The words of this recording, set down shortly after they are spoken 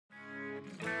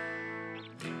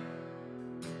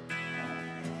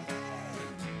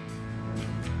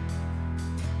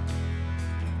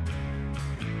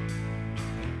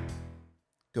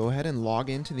Go ahead and log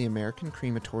into the American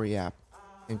Crematory app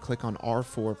and click on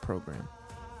R4 program.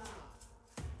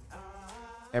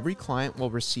 Every client will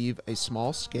receive a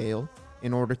small scale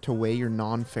in order to weigh your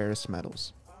non-ferrous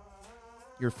metals.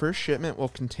 Your first shipment will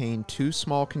contain 2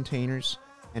 small containers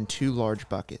and 2 large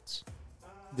buckets.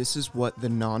 This is what the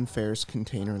non-ferrous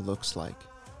container looks like.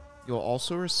 You'll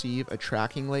also receive a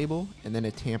tracking label and then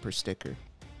a tamper sticker.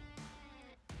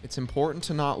 It's important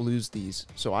to not lose these,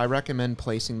 so I recommend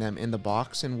placing them in the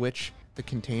box in which the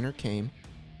container came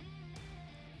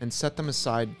and set them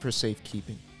aside for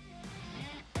safekeeping.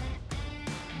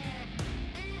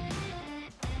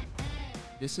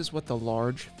 This is what the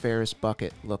large ferrous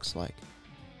bucket looks like.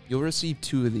 You'll receive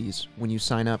 2 of these when you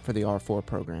sign up for the R4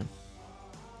 program.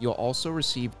 You'll also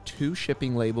receive 2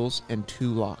 shipping labels and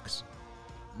 2 locks.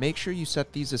 Make sure you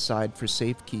set these aside for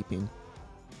safekeeping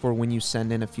for when you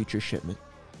send in a future shipment.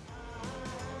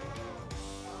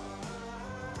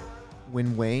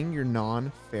 When weighing your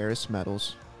non-ferrous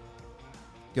metals,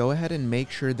 go ahead and make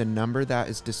sure the number that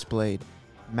is displayed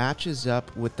matches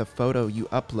up with the photo you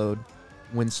upload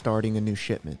when starting a new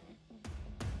shipment.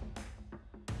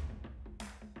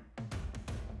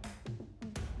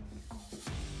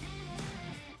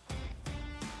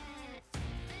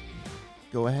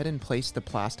 Go ahead and place the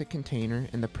plastic container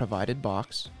in the provided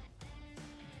box,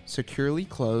 securely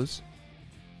close,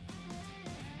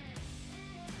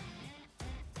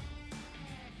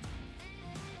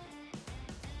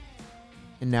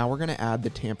 and now we're going to add the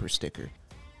tamper sticker.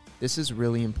 This is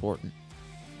really important.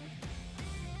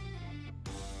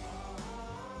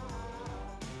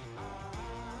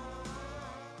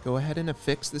 Go ahead and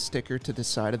affix the sticker to the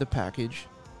side of the package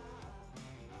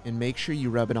and make sure you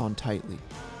rub it on tightly.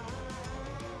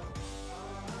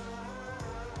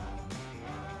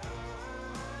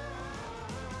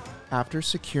 After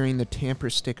securing the tamper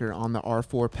sticker on the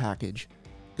R4 package,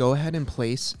 go ahead and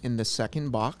place in the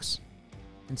second box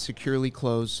and securely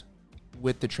close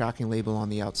with the tracking label on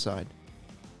the outside.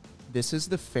 This is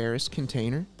the ferrous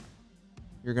container.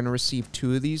 You're going to receive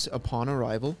 2 of these upon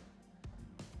arrival,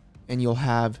 and you'll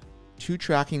have 2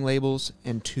 tracking labels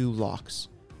and 2 locks.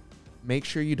 Make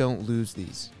sure you don't lose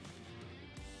these.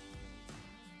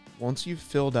 Once you've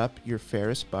filled up your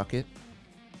ferrous bucket,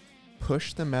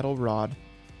 push the metal rod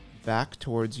back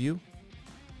towards you,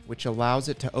 which allows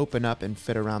it to open up and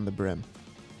fit around the brim.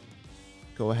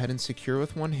 Go ahead and secure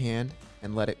with one hand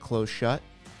and let it close shut.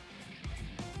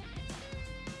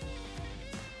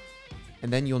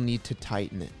 And then you'll need to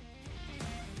tighten it.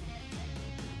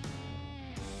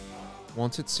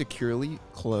 Once it's securely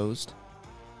closed,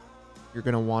 you're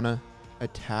going to want to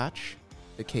attach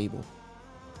the cable.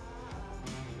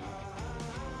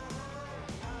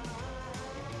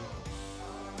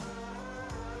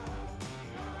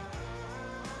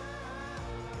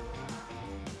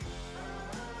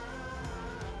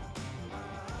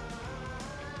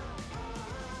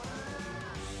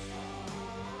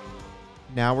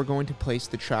 Now we're going to place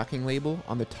the tracking label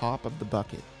on the top of the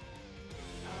bucket.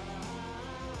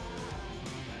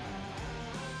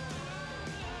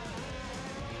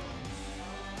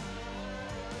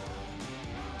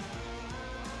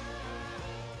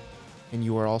 And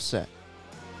you are all set.